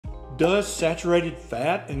Does saturated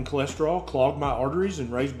fat and cholesterol clog my arteries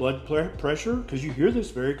and raise blood pressure? Because you hear this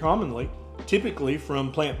very commonly, typically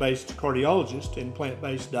from plant-based cardiologists and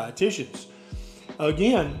plant-based dietitians.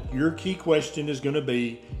 Again, your key question is going to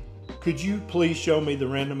be, could you please show me the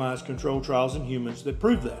randomized controlled trials in humans that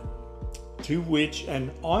prove that? To which an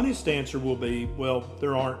honest answer will be, well,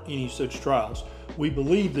 there aren't any such trials. We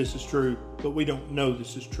believe this is true, but we don't know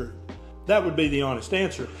this is true. That would be the honest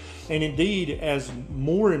answer. And indeed, as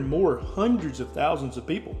more and more hundreds of thousands of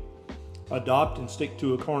people adopt and stick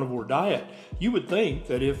to a carnivore diet, you would think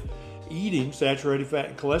that if eating saturated fat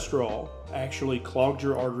and cholesterol actually clogged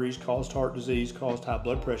your arteries, caused heart disease, caused high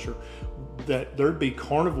blood pressure, that there'd be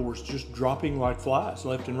carnivores just dropping like flies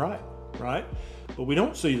left and right? But we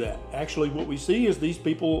don't see that. Actually, what we see is these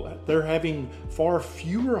people, they're having far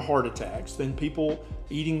fewer heart attacks than people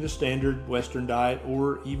eating the standard Western diet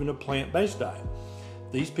or even a plant-based diet.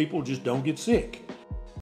 These people just don't get sick.